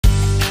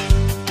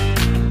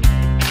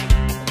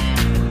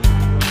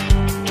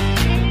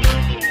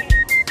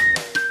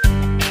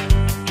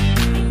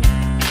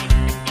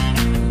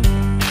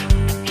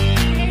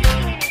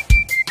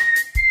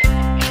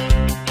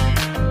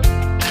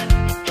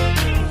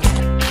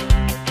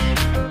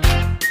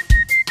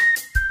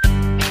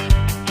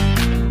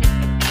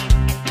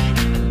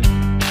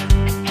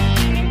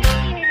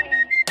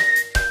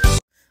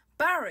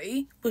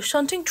were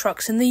shunting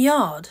trucks in the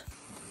yard.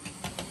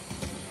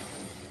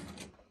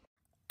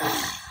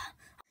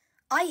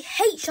 I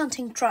hate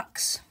shunting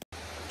trucks.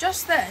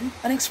 Just then,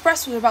 an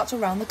express was about to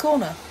round the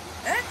corner.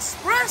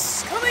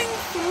 Express coming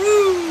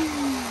through!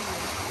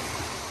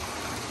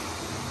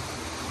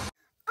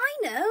 I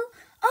know.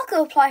 I'll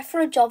go apply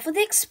for a job for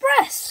the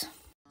express.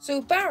 So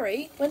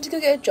Barry went to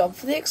go get a job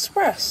for the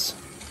express.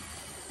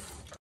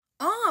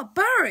 Ah,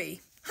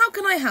 Barry, how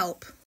can I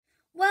help?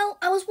 Well,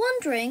 I was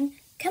wondering,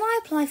 can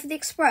I apply for the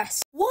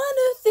express? Why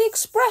on earth the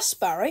express,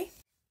 Barry?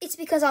 It's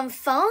because I'm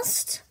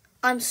fast,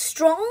 I'm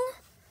strong,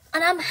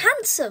 and I'm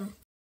handsome.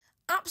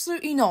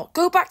 Absolutely not.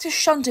 Go back to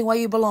shunting where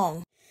you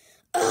belong.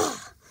 Ugh,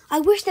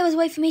 I wish there was a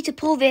way for me to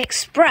pull the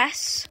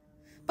express.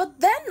 But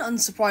then,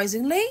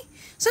 unsurprisingly,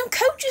 some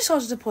coaches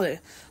started to pull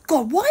it.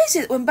 God, why is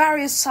it when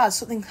Barry is sad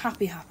something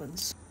happy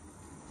happens?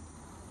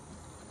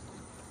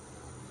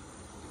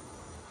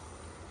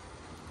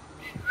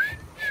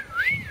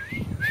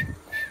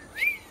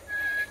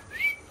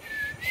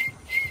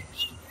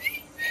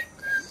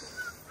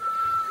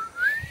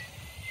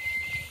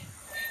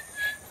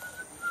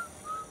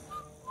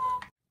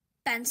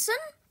 Benson,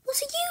 what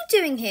are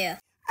you doing here?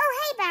 Oh,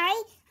 hey,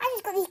 Barry. I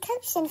just got these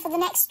coaches in for the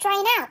next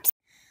train out.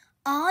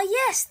 Ah,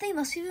 yes, they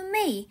must be for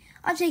me.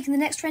 I'm taking the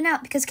next train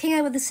out because King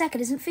Edward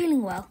II isn't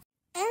feeling well.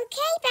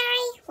 Okay,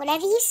 Barry.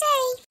 Whatever you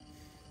say.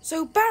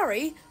 So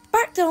Barry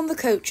backed down on the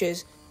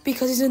coaches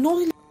because he's a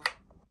naughty...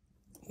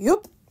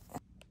 Yup.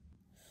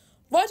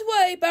 Right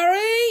away,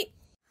 Barry!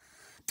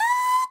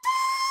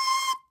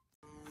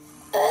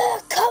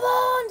 Come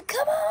on,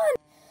 come on!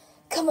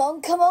 Come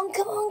on, come on,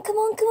 come on, come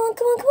on, come on,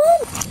 come on, come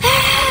on!